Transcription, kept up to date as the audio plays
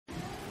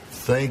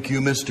Thank you,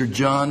 Mr.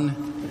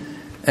 John.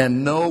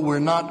 And no, we're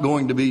not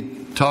going to be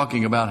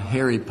talking about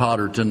Harry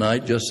Potter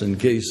tonight, just in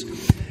case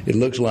it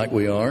looks like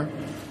we are.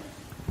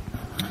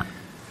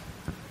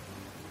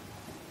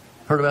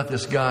 Heard about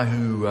this guy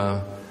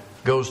who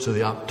goes to the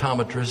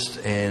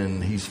optometrist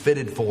and he's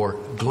fitted for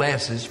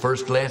glasses,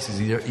 first glasses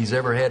he's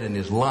ever had in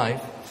his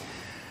life.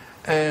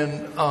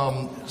 And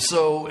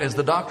so as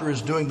the doctor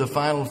is doing the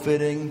final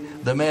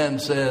fitting, the man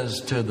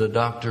says to the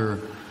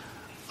doctor,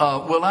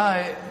 will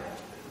I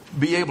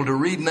be able to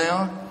read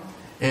now?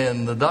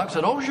 And the doc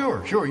said, oh,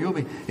 sure, you'll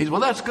be. He said, well,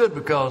 that's good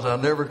because I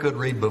never could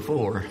read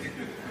before.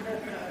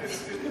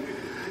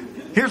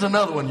 Here's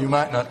another one you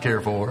might not care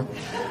for.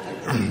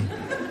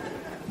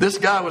 This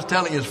guy was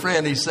telling his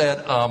friend, he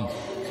said, I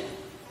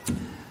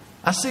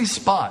see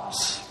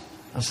spots.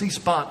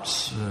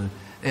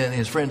 And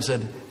his friend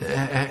said,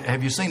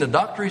 have you seen a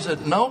doctor? He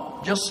said, no,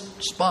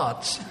 just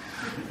spots.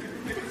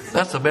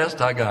 That's the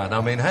best I got.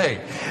 I mean,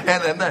 hey.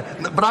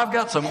 But I've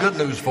got some good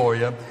news for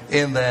you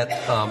in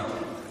that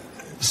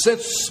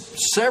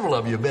since several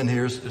of you have been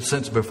here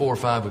since before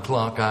 5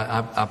 o'clock,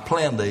 I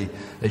planned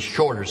a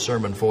shorter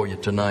sermon for you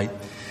tonight.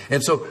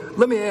 And so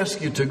let me ask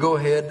you to go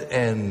ahead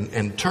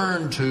and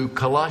turn to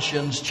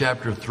Colossians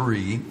chapter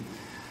 3.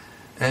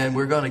 And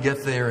we're going to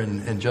get there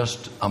in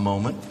just a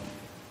moment.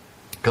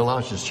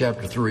 Colossians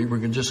chapter 3.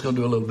 We're just going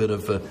to do a little bit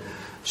of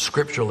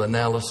scriptural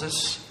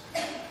analysis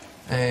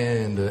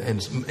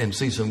and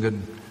see some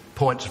good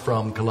points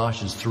from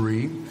Colossians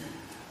 3.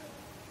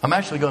 I'm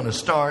actually going to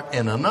start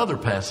in another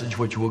passage,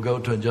 which we'll go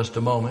to in just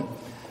a moment.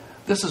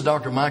 This is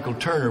Dr. Michael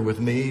Turner with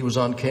me. He was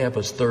on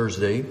campus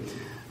Thursday.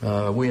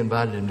 We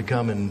invited him to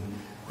come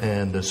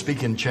and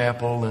speak in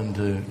chapel and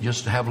to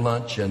just have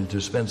lunch and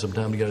to spend some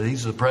time together.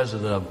 He's the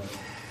president of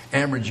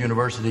Amherst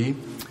University,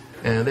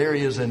 and there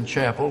he is in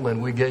chapel,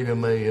 and we gave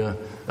him a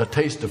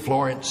Taste of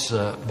Florence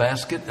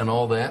basket and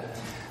all that,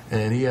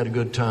 and he had a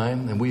good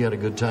time, and we had a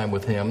good time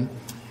with him.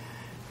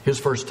 His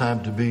first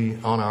time to be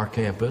on our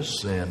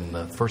campus,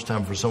 and first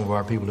time for some of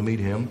our people to meet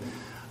him.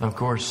 Of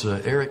course,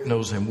 Eric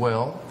knows him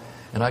well,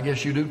 and I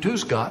guess you do too,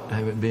 Scott,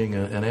 being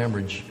an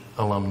Amherst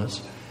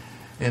alumnus.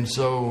 And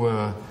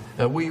so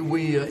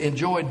we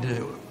enjoyed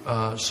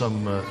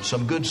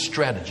some good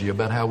strategy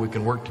about how we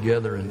can work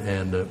together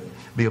and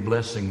be a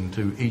blessing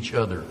to each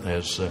other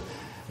as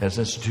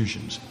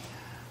institutions.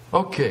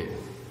 Okay,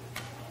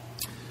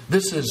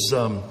 this is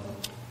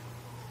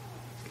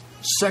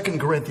 2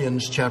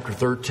 Corinthians chapter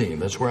 13.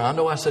 That's where I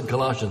know I said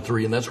Colossians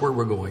 3, and that's where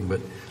we're going. But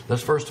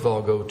let's first of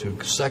all go to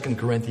 2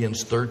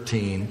 Corinthians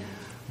 13,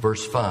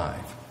 verse 5.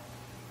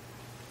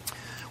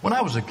 When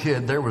I was a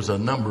kid, there was a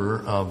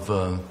number of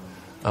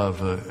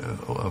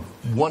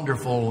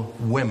wonderful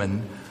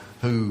women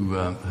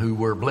who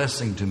were a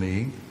blessing to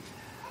me.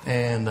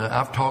 And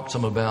I've talked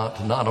some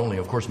about not only,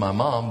 of course, my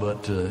mom,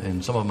 but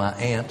and some of my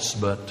aunts,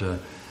 but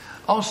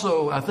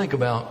also I think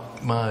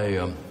about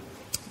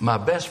my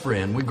best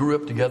friend. We grew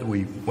up together.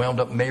 We wound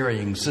up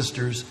marrying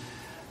sisters,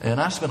 and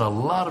I spent a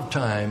lot of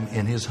time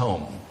in his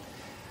home.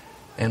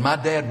 And my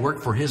dad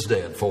worked for his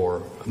dad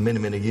for many,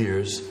 many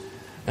years,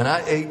 and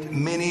I ate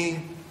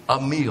many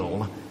a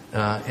meal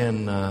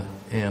in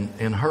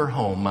her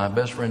home, my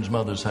best friend's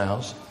mother's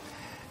house,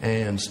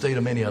 and stayed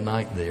a many a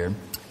night there.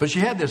 But she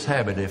had this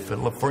habit. If,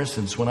 for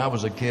instance, when I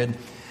was a kid,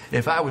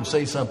 if I would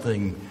say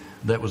something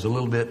that was a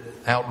little bit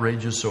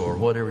outrageous or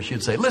whatever,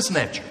 she'd say, "Listen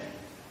at you."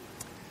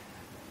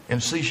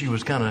 And see, she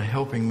was kind of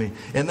helping me.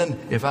 And then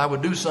if I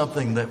would do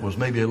something that was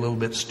maybe a little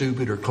bit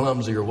stupid or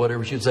clumsy or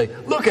whatever, she'd say,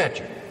 "Look at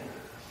you."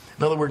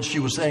 In other words, she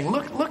was saying,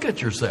 look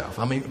at yourself.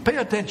 I mean, pay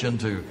attention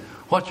to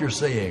what you're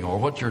saying or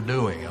what you're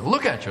doing.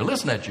 Look at you,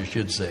 listen at you,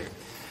 she'd say.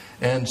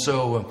 And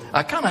so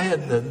I kind of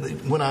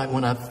had, when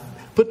I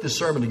put this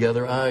sermon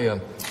together,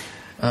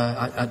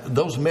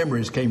 those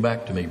memories came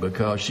back to me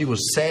because she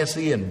was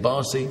sassy and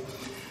bossy,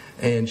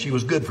 and she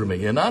was good for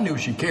me. And I knew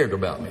she cared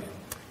about me.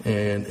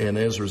 And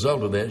as a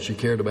result of that, she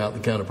cared about the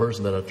kind of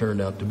person that I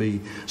turned out to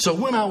be. So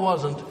when I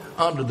wasn't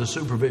under the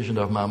supervision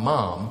of my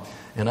mom,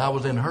 and I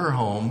was in her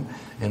home,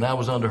 and I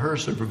was under her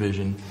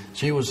supervision,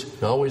 she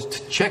was always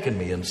checking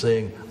me and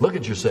saying, "Look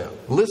at yourself,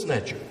 listen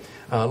at you,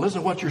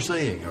 listen to what you're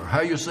saying, or how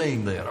you're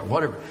saying that, or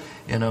whatever."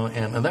 And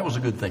that was a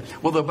good thing.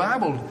 Well, the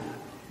Bible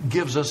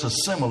gives us a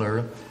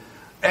similar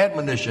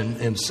admonition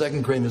in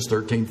 2 Corinthians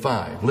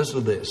 13:5. Listen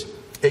to this.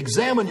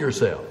 Examine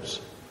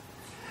yourselves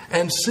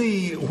and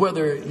see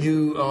whether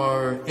you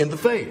are in the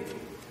faith.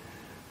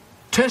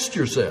 Test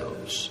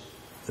yourselves.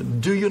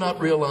 Do you not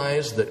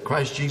realize that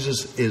Christ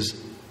Jesus is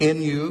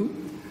in you?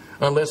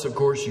 Unless, of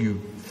course, you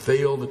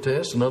fail the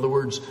test. In other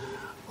words,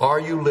 are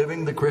you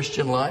living the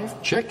Christian life?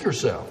 Check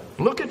yourself.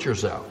 Look at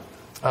yourself.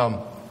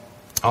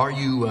 Are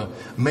you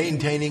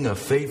maintaining a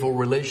faithful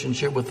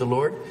relationship with the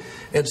Lord?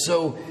 And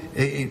so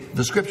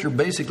the scripture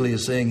basically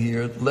is saying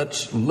here,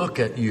 let's look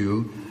at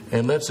you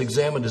and let's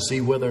examine to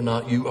see whether or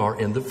not you are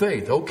in the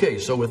faith. Okay,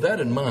 so with that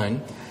in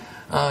mind,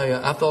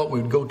 I thought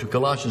we'd go to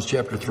Colossians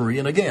chapter 3.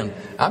 And again,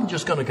 I'm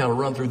just going to kind of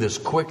run through this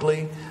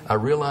quickly. I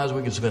realize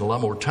we could spend a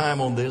lot more time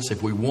on this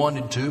if we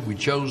wanted to, if we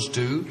chose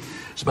to.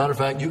 As a matter of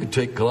fact, you could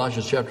take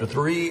Colossians chapter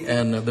 3,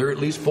 and there are at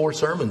least 4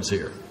 sermons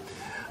here.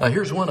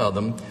 Here's one of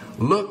them.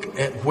 Look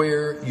at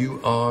where you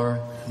are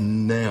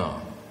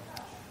now.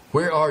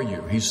 Where are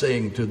you? He's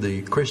saying to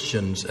the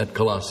Christians at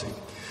Colossae.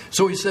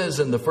 So he says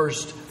in the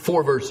first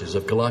 4 verses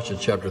of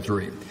Colossians chapter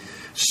 3,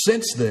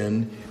 since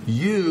then,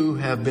 you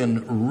have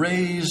been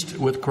raised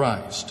with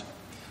Christ.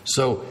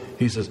 So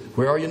he says,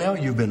 where are you now?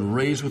 You've been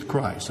raised with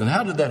Christ. And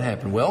how did that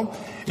happen? Well,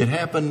 it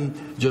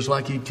happened just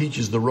like he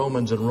teaches the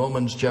Romans in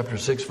Romans chapter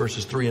 6,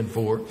 verses 3 and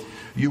 4.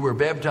 You were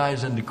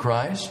baptized into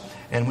Christ.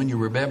 And when you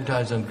were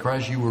baptized into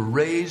Christ, you were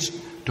raised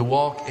to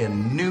walk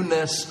in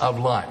newness of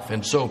life.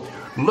 And so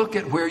look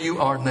at where you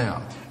are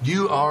now.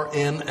 You are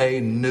in a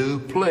new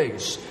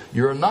place.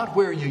 You're not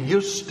where you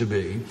used to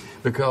be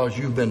because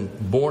you've been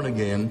born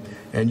again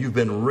and you've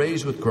been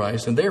raised with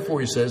Christ. And therefore,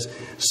 he says,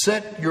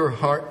 set your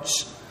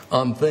hearts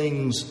on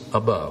things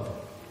above,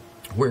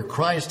 where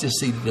Christ is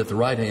seated at the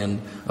right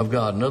hand of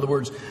God. In other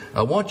words,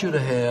 I want you to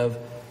have,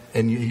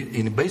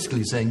 and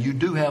basically saying you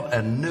do have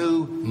a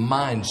new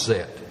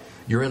mindset.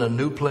 You're in a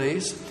new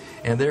place,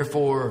 and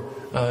therefore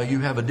you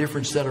have a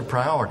different set of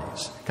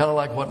priorities. Kind of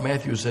like what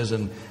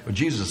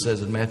Jesus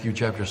says in Matthew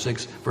chapter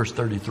 6, verse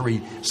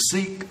 33.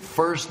 Seek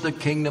first the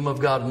kingdom of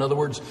God. In other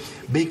words,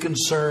 be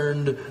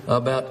concerned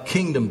about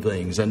kingdom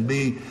things and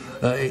be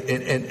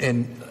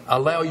and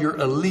allow your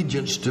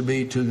allegiance to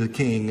be to the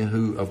King,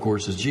 who of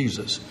course is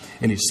Jesus.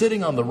 And he's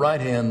sitting on the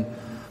right hand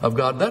of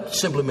God. That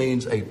simply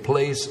means a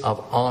place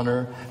of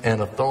honor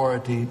and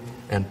authority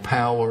and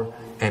power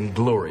and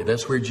glory.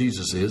 That's where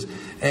Jesus is.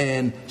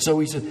 And so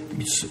he said,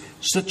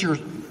 set your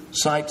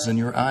sights and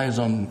your eyes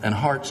on and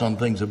hearts on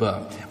things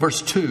above.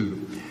 Verse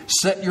 2,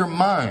 set your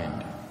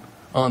mind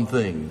on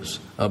things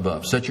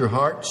above. Set your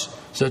hearts,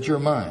 set your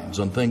minds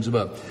on things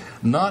above.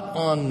 Not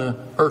on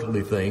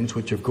earthly things,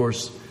 which of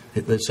course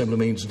that simply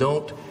means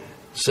don't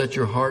set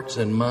your hearts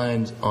and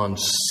minds on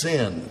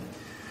sin,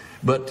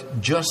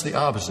 but just the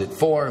opposite.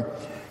 For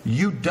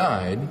you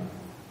died,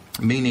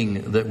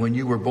 meaning that when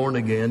you were born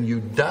again,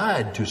 you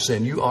died to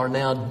sin. You are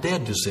now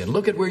dead to sin.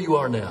 Look at where you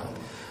are now.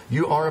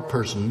 You are a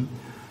person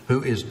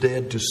who is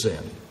dead to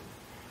sin.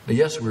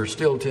 Yes, we're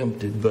still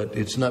tempted, but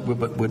it's not.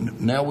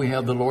 But now we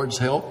have the Lord's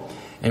help,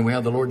 and we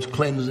have the Lord's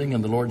cleansing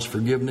and the Lord's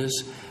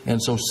forgiveness,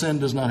 and so sin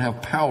does not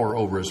have power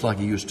over us like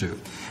it used to.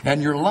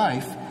 And your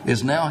life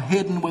is now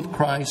hidden with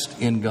Christ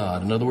in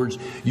God. In other words,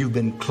 you've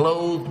been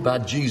clothed by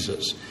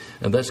Jesus.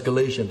 And that's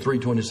Galatians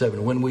 3:27.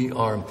 When we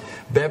are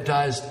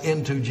baptized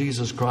into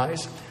Jesus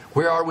Christ,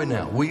 where are we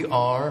now? We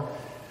are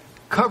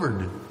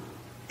covered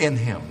in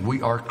Him.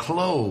 We are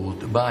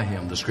clothed by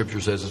Him, the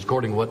Scripture says. It's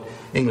according to what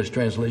English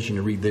translation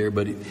you read there,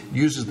 but it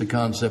uses the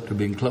concept of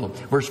being clothed.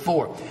 Verse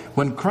 4,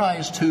 when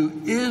Christ,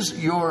 who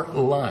is your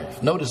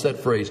life. Notice that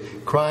phrase,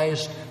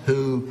 Christ,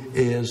 who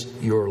is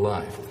your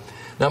life.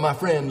 Now, my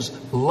friends,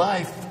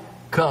 life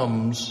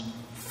comes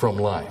from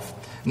life.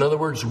 In other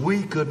words,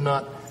 we could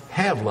not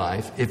have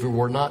life if it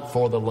were not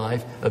for the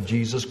life of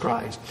Jesus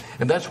Christ.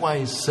 And that's why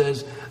he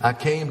says, I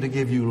came to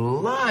give you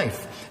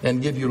life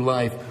and give you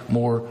life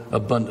more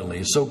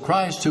abundantly. So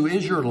Christ, who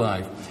is your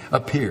life,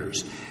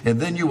 appears. And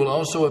then you will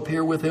also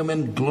appear with him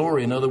in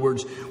glory. In other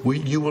words,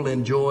 you will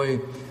enjoy.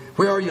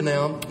 Where are you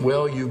now?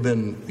 Well,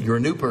 you're a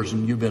new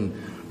person. You've been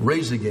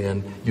raised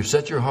again. You've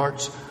set your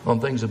hearts on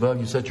things above.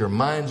 You set your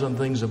minds on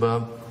things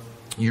above.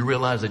 You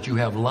realize that you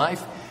have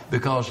life,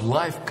 because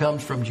life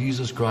comes from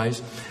Jesus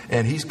Christ,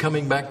 and He's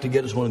coming back to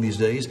get us one of these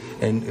days,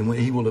 and when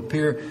He will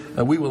appear,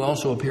 we will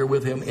also appear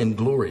with Him in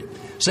glory.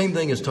 Same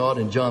thing is taught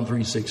in John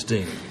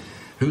 3:16.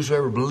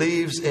 Whosoever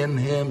believes in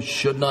Him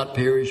should not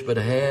perish, but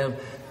have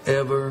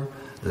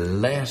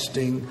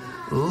everlasting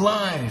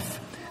life.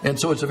 And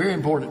so it's a very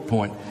important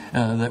point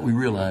that we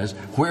realize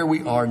where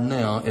we are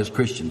now as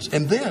Christians.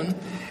 And then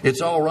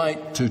it's all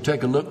right to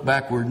take a look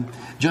backward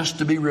just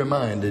to be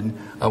reminded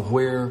of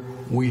where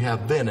we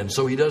have been. And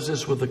so he does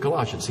this with the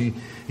Colossians. He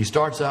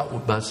starts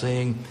out by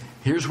saying,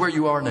 here's where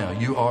you are now.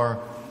 You are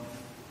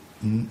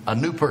a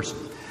new person.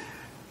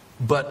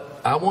 But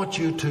I want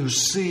you to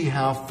see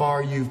how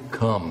far you've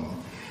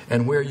come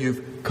and where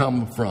you've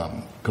come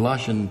from.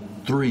 Colossians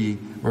 3,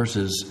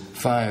 verses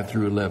 5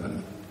 through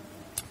 11.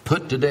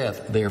 Put to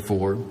death,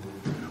 therefore,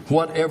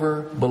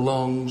 whatever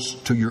belongs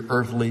to your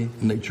earthly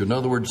nature. In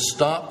other words,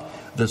 stop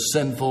the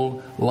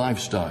sinful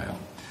lifestyle.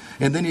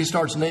 And then he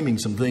starts naming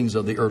some things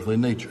of the earthly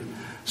nature.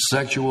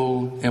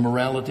 Sexual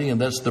immorality,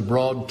 and that's the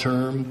broad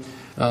term,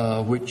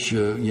 which,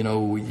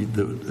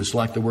 it's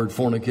like the word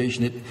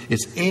fornication.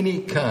 It's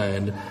any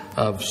kind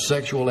of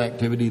sexual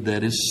activity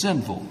that is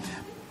sinful.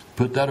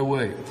 Put that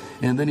away.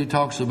 And then he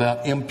talks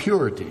about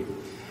impurity,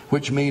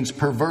 which means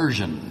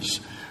perversions.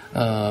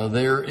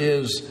 There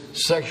is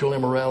sexual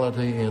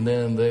immorality, and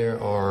then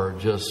there are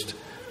just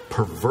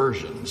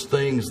perversions,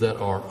 things that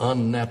are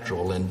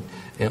unnatural and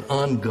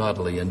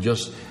ungodly and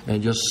just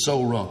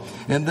so wrong.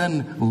 And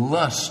then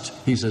lust,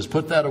 he says,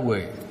 put that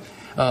away.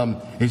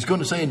 He's going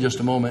to say in just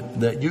a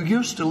moment that you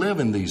used to live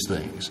in these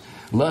things.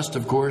 Lust,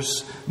 of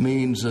course,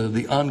 means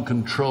the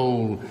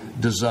uncontrolled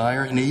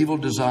desire and evil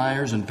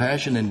desires and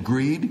passion and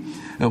greed,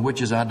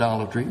 which is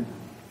idolatry.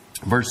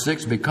 Verse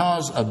 6,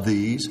 because of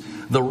these,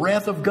 the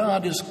wrath of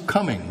God is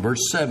coming.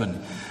 Verse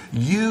 7,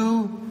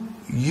 you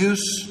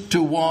used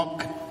to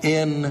walk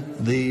in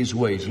these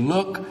ways.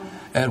 Look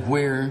at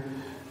where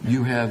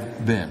you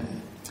have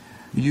been.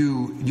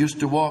 You used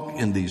to walk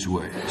in these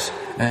ways,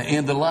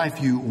 in the life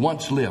you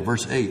once lived.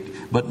 Verse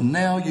 8, but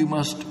now you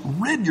must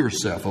rid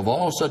yourself of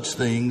all such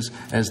things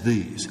as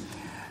these.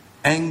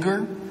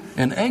 Anger,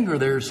 and anger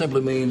there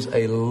simply means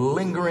a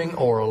lingering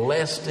or a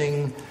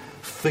lasting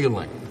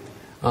feeling.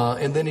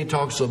 And then he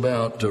talks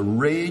about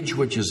rage,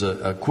 which is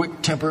a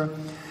quick temper.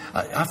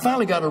 I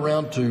finally got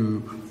around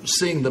to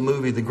seeing the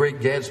movie The Great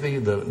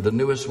Gatsby, the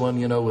newest one,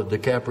 with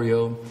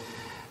DiCaprio.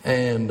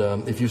 And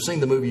if you've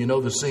seen the movie, you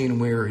know the scene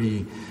where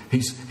he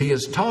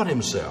has taught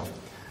himself,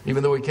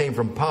 even though he came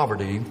from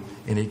poverty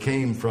and he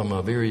came from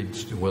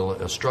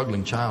a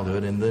struggling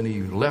childhood, and then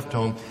he left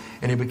home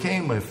and he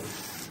became a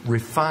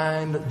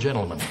refined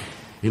gentleman.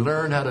 He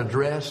learned how to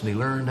dress and he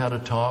learned how to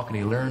talk and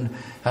he learned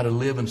how to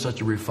live in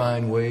such a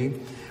refined way.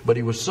 But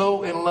he was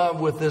so in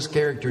love with this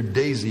character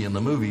Daisy in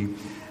the movie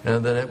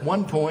that at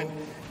one point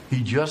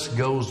he just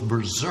goes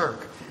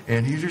berserk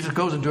and he just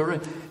goes into a,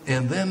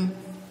 and then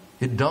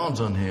it dawns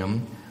on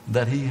him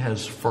that he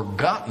has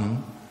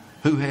forgotten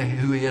who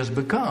he has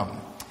become.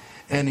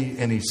 And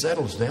he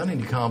settles down and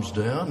he calms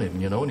down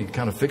and he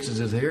kind of fixes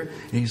his hair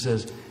and he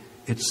says,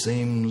 it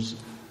seems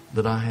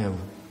that I have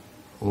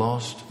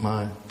lost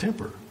my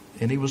temper.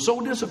 And he was so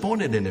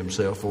disappointed in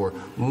himself for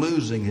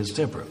losing his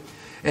temper.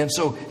 And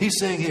so he's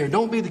saying here,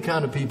 don't be the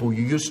kind of people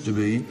you used to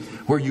be,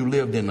 where you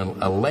lived in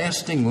a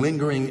lasting,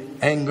 lingering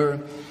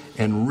anger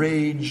and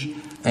rage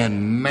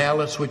and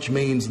malice, which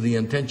means the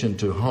intention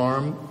to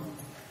harm,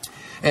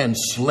 and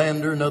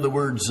slander. In other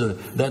words,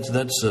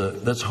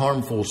 that's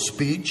harmful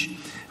speech,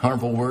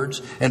 harmful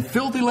words, and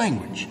filthy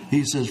language,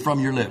 he says,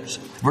 from your lips.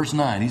 Verse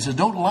 9, he says,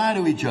 don't lie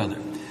to each other,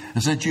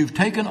 since you've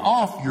taken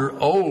off your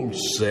old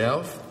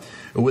self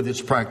with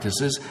its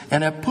practices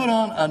and have put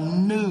on a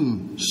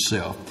new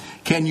self.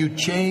 Can you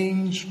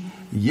change?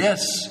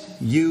 Yes,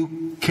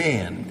 you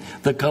can.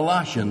 The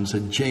Colossians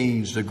had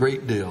changed a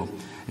great deal,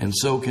 and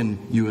so can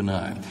you and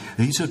I.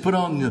 He said, put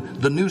on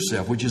the new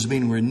self, which is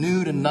being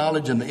renewed in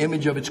knowledge and the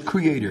image of its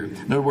creator.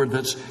 In other words,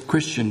 that's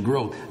Christian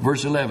growth.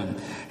 Verse 11,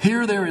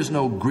 here there is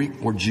no Greek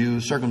or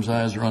Jew,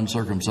 circumcised or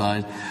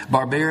uncircumcised,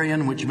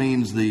 barbarian, which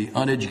means the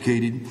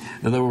uneducated,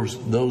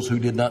 those who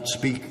did not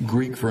speak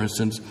Greek, for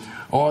instance,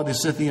 or the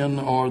Scythian,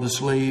 or the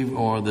slave,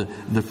 or the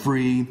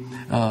free,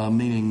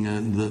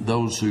 meaning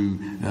those who,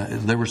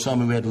 there were some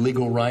who had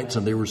legal rights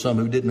and there were some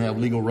who didn't have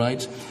legal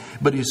rights.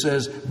 But he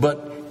says,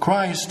 but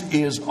Christ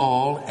is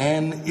all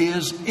and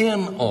is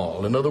in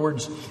all. In other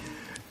words,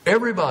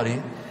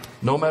 everybody,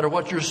 no matter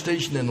what your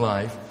station in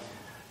life,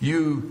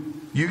 you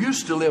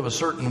used to live a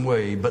certain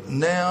way, but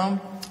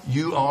now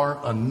you are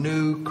a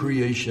new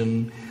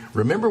creation.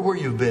 Remember where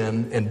you've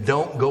been and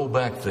don't go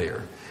back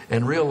there,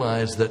 and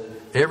realize that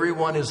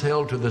everyone is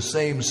held to the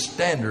same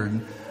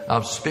standard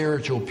of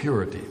spiritual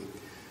purity.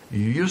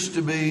 You used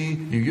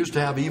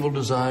to have evil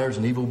desires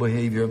and evil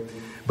behavior,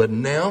 but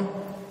now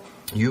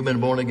you've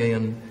been born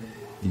again.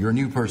 You're a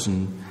new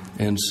person,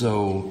 and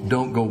so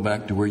don't go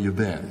back to where you've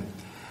been.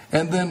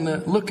 And then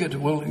look at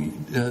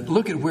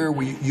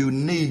where you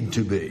need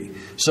to be.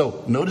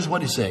 So notice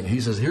what he's saying. He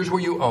says, here's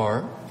where you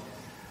are.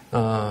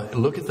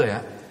 Look at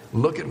that.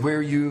 Look at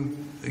where you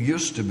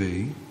used to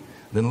be.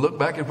 Then look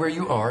back at where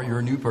you are. You're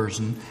a new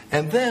person.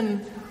 And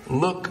then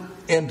look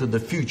into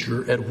the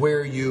future at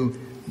where you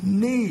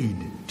need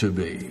to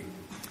be.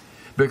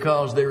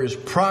 Because there is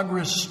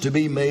progress to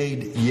be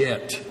made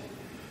yet.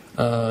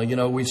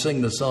 We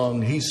sing the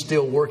song, He's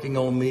still working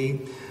on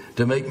me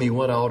to make me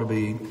what I ought to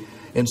be.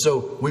 And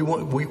so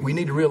we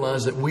need to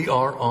realize that we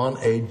are on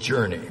a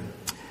journey.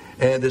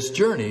 And this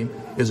journey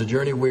is a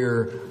journey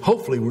where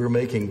hopefully we're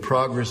making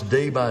progress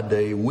day by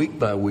day, week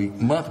by week,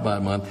 month by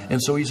month.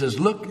 And so he says,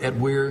 look at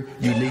where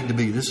you need to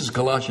be. This is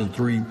Colossians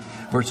 3,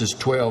 verses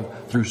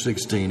 12 through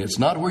 16. It's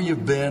not where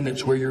you've been,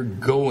 it's where you're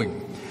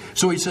going.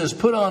 So he says,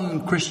 put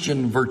on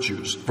Christian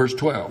virtues. Verse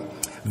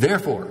 12.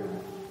 Therefore,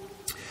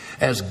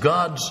 as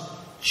God's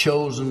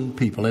chosen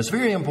people. And it's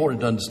very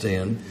important to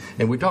understand,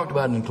 and we talked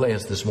about it in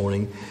class this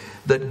morning,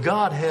 that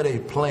God had a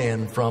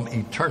plan from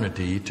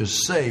eternity to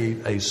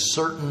save a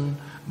certain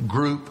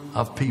group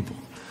of people.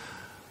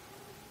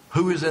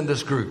 Who is in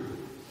this group?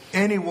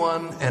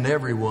 Anyone and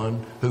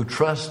everyone who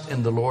trusts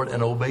in the Lord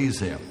and obeys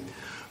Him.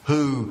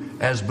 Who,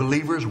 as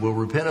believers, will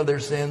repent of their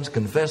sins,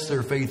 confess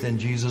their faith in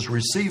Jesus,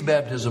 receive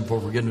baptism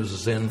for forgiveness of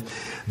sin.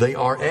 They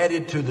are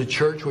added to the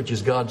church, which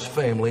is God's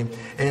family.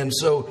 And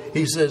so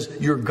he says,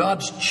 you're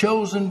God's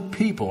chosen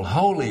people,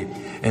 holy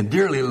and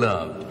dearly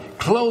loved.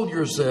 Clothe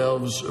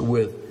yourselves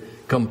with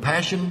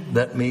compassion,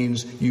 that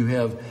means you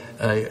have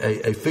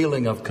a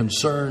feeling of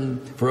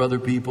concern for other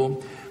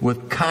people.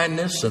 With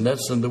kindness, and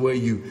that's in the way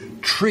you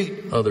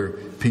treat other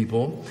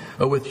people.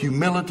 With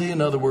humility, in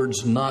other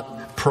words,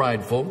 not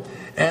prideful.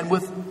 And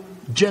with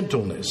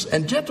gentleness.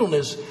 And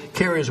gentleness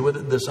carries with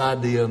it this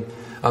idea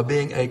of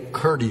being a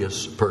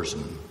courteous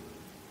person.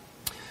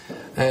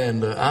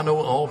 And I know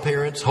all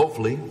parents,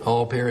 hopefully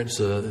all parents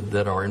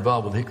that are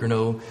involved with Hickory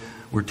know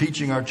we're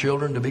teaching our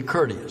children to be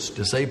courteous,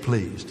 to say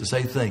please, to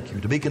say thank you,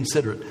 to be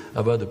considerate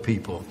of other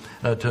people,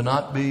 to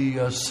not be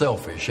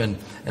selfish, and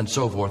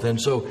so forth.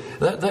 And so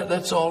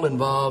that's all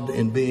involved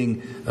in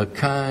being a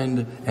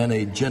kind and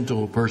a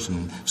gentle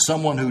person,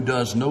 someone who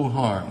does no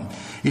harm.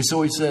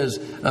 So he says,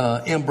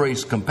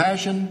 embrace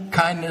compassion,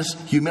 kindness,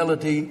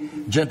 humility,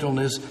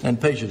 gentleness, and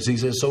patience. He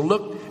says, so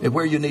look at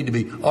where you need to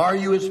be. Are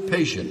you as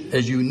patient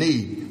as you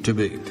need to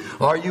be?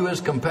 Are you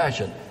as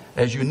compassionate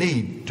as you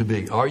need to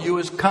be? Are you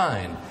as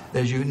kind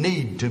as you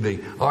need to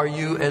be? Are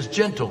you as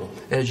gentle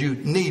as you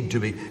need to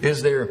be?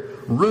 Is there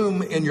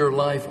room in your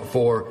life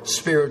for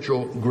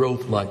spiritual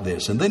growth like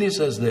this? And then he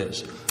says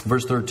this,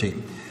 verse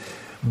 13,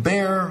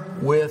 bear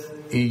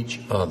with each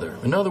other.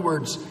 In other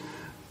words,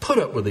 put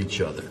up with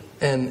each other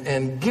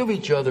and give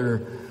each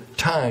other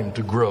time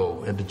to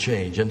grow and to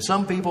change. And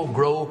some people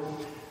grow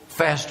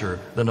faster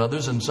than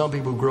others, and some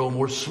people grow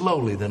more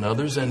slowly than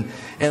others, and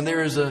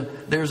there's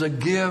a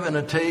give and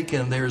a take,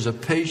 and there's a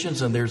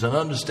patience, and there's an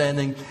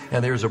understanding,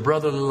 and there's a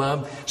brotherly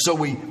love. So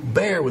we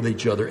bear with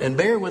each other, and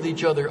bear with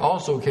each other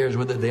also carries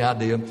with it the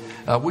idea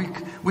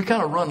we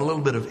kind of run a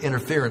little bit of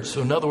interference.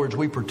 So in other words,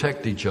 we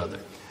protect each other,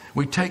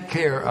 we take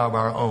care of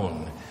our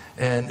own.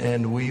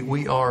 And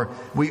we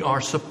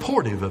are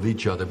supportive of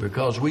each other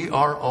because we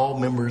are all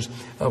members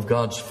of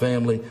God's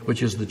family,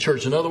 which is the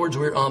church. In other words,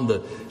 we're on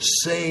the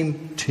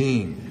same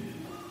team.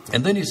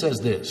 And then he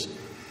says this,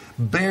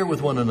 bear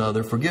with one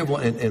another, forgive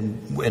one,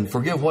 and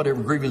forgive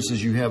whatever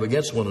grievances you have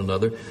against one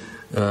another,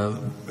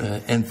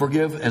 and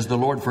forgive as the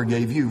Lord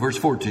forgave you. Verse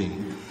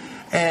 14.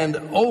 And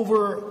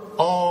over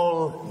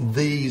all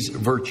these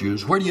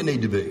virtues, where do you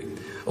need to be?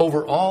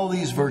 Over all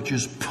these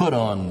virtues, put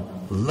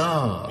on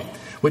love,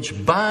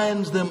 which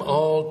binds them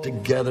all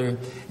together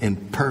in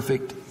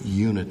perfect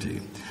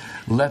unity.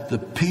 Let the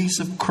peace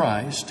of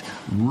Christ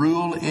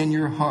rule in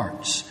your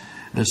hearts,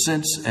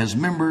 since as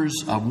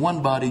members of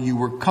one body you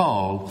were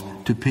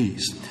called to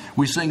peace.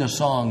 We sing a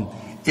song,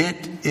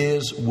 It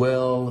Is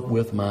Well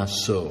With My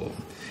Soul.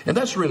 And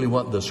that's really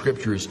what the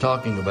scripture is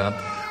talking about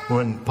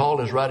when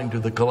Paul is writing to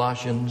the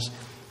Colossians,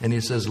 and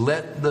he says,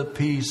 let the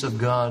peace of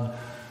God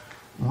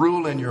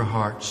rule in your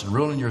hearts,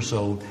 rule in your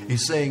soul.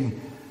 He's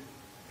saying,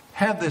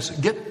 have this,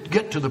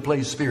 get to the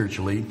place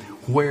spiritually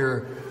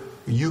where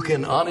you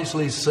can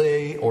honestly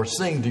say or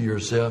sing to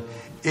yourself,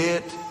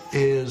 it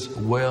is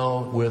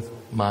well with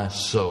my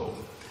soul.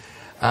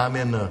 I'm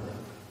in a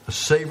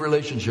saved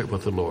relationship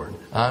with the Lord.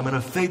 I'm in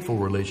a faithful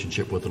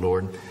relationship with the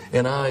Lord.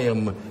 And I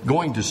am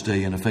going to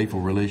stay in a faithful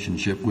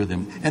relationship with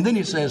Him. And then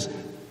he says,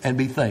 and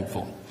be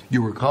thankful.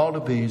 You were called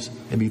to peace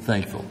and be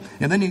thankful.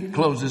 And then he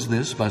closes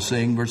this by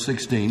saying, verse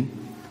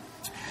 16,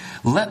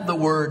 let the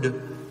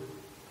word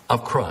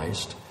of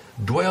Christ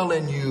dwell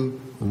in you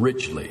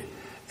richly,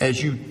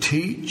 as you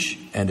teach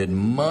and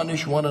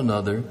admonish one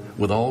another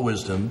with all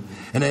wisdom,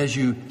 and as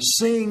you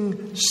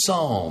sing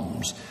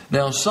psalms.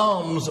 Now,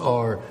 psalms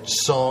are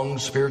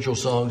songs, spiritual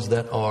songs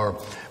that are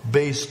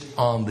based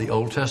on the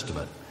Old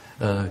Testament.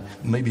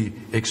 Maybe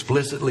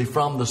explicitly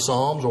from the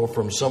Psalms or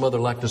from some other,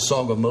 like the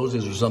Song of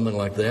Moses or something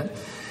like that.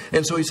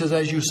 And so he says,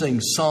 as you sing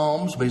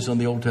psalms based on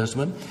the Old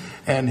Testament,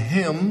 and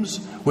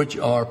hymns, which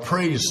are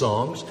praise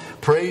songs,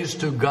 praise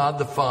to God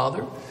the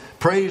Father,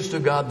 praise to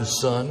God the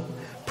Son,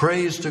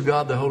 praise to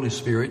God the Holy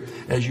Spirit,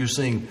 as you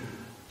sing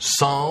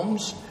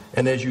psalms,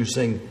 and as you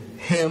sing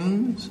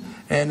hymns,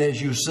 and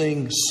as you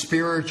sing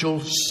spiritual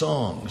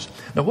songs.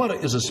 Now, what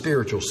is a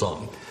spiritual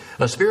song?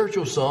 A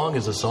spiritual song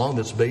is a song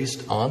that's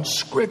based on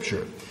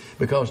Scripture,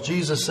 because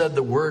Jesus said,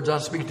 the words I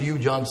speak to you,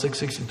 John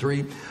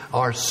 6:63,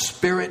 are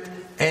spirit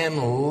and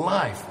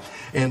life.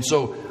 And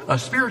so a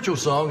spiritual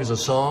song is a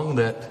song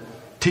that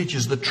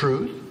teaches the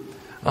truth,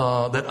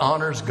 that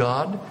honors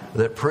God,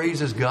 that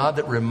praises God,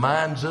 that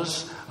reminds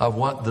us of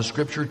what the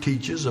Scripture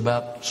teaches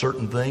about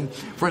certain things.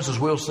 For instance,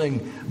 we'll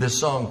sing this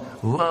song,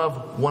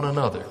 Love One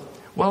Another.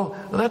 Well,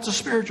 that's a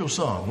spiritual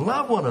song.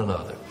 Love one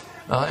another.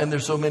 And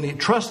there's so many.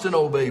 Trust and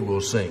obey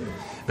we'll sing.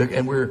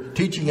 And we're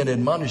teaching and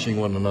admonishing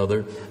one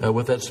another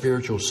with that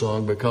spiritual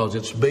song because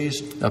it's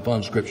based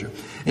upon Scripture.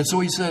 And so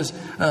he says,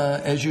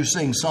 as you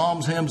sing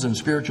psalms, hymns, and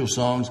spiritual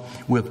songs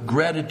with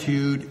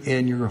gratitude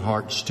in your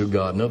hearts to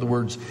God. In other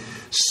words,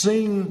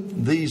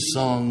 sing these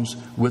songs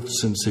with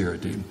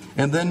sincerity.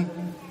 And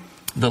then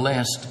the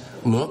last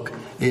look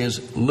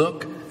is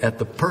look at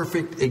the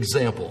perfect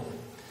example.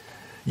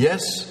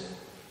 Yes,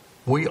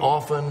 we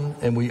often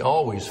and we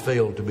always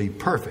fail to be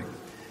perfect.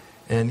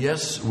 And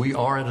yes, we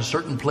are at a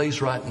certain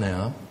place right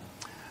now.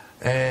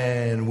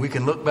 And we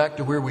can look back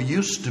to where we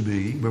used to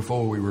be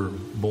before we were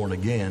born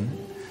again.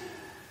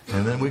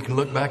 And then we can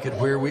look back at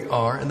where we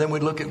are, and then we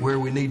look at where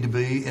we need to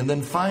be. And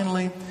then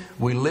finally,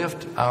 we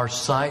lift our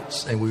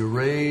sights and we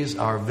raise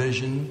our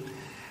vision,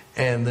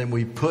 and then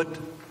we put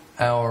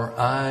our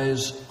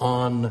eyes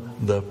on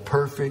the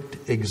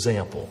perfect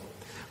example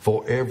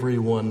for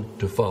everyone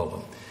to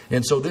follow.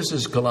 And so this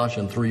is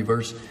Colossians 3,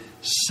 verse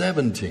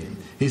 17.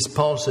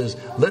 Paul says,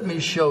 let me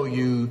show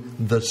you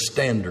the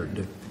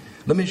standard.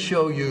 Let me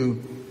show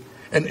you.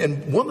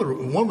 And one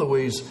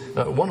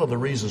of the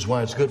reasons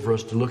why it's good for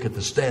us to look at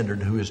the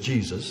standard, who is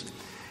Jesus,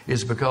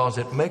 is because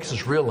it makes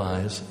us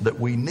realize that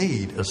we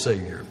need a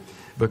Savior,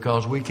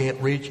 because we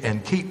can't reach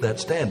and keep that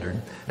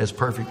standard as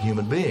perfect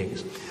human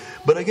beings.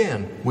 But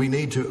again, we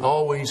need to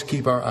always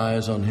keep our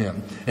eyes on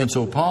Him. And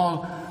so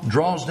Paul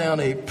draws down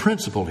a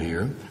principle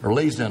here, or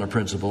lays down a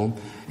principle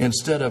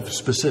instead of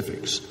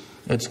specifics.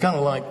 It's kind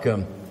of like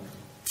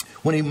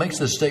when he makes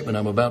this statement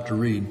I'm about to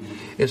read,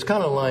 it's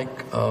kind of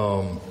like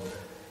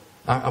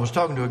I was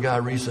talking to a guy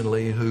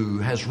recently who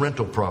has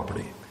rental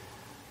property.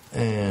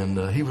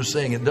 And he was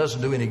saying it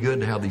doesn't do any good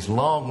to have these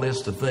long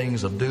lists of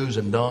things, of do's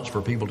and don'ts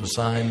for people to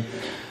sign,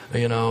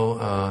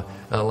 how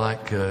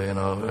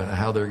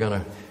they're going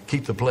to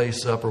keep the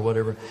place up or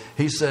whatever.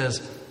 He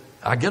says,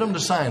 I get them to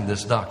sign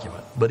this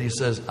document, but he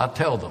says, I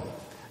tell them.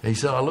 He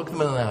said, I look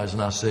them in the eyes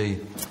and I say,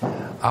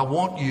 I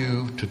want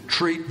you to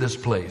treat this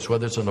place,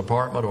 whether it's an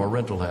apartment or a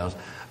rental house,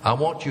 I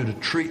want you to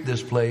treat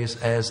this place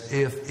as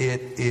if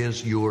it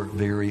is your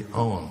very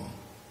own.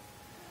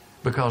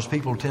 Because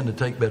people tend to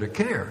take better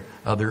care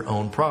of their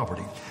own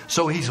property.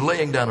 So he's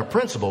laying down a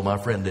principle, my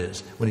friend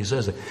is, when he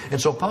says it.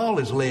 And so Paul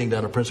is laying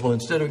down a principle.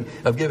 Instead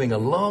of giving a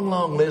long,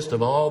 long list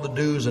of all the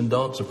do's and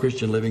don'ts of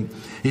Christian living,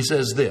 he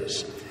says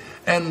this,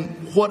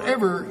 and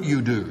whatever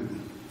you do,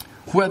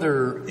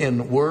 whether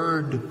in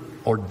word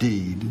or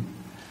deed,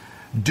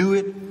 do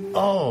it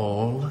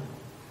all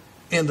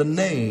in the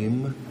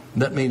name,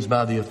 that means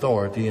by the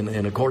authority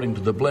and according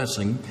to the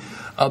blessing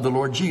of the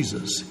Lord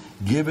Jesus,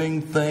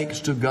 giving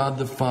thanks to God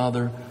the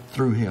Father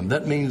through Him.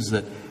 That means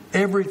that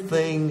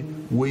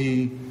everything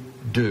we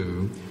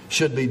do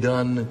should be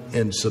done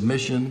in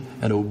submission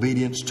and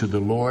obedience to the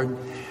Lord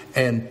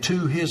and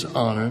to His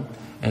honor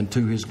and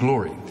to His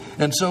glory.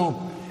 And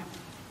so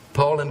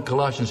Paul in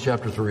Colossians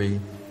chapter 3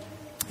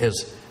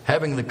 is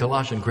having the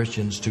Colossian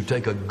Christians to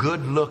take a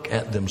good look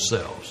at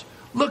themselves.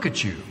 Look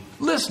at you.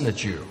 Listen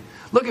at you.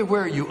 Look at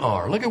where you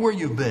are. Look at where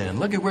you've been.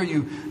 Look at where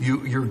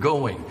you're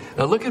going.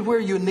 Look at where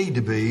you need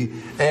to be.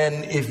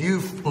 And if you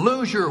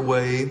lose your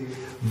way,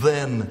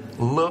 then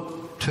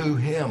look to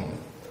Him.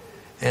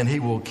 And He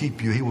will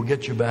keep you. He will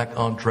get you back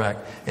on track.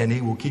 And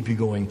He will keep you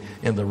going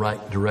in the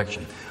right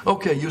direction.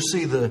 Okay, you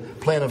see the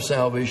plan of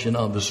salvation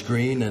on the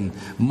screen. And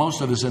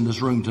most of us in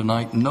this room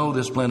tonight know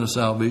this plan of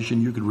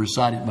salvation. You could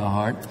recite it by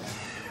heart.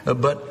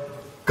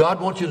 But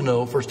God wants you to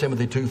know, 1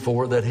 Timothy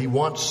 2:4, that He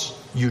wants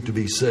you to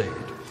be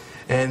saved.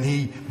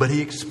 But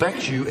He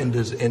expects you and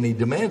He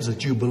demands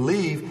that you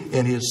believe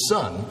in His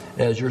Son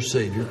as your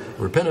Savior,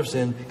 repent of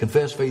sin,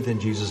 confess faith in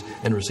Jesus,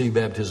 and receive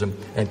baptism,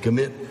 and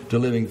commit to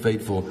living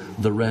faithful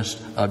the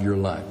rest of your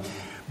life.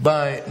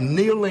 By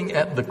kneeling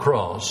at the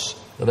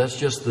cross, that's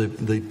just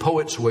the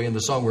poet's way in the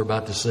song we're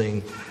about to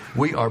sing,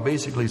 we are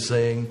basically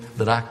saying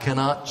that I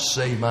cannot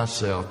save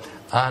myself.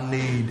 I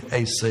need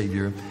a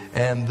Savior,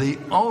 and the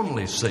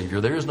only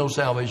Savior. There is no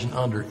salvation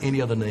under any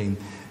other name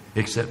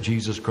except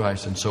Jesus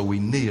Christ. And so we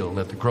kneel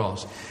at the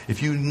cross.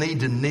 If you need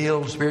to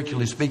kneel,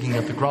 spiritually speaking,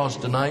 at the cross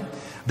tonight,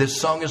 this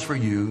song is for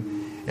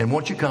you. And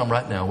won't you come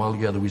right now while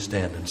together we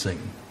stand and sing.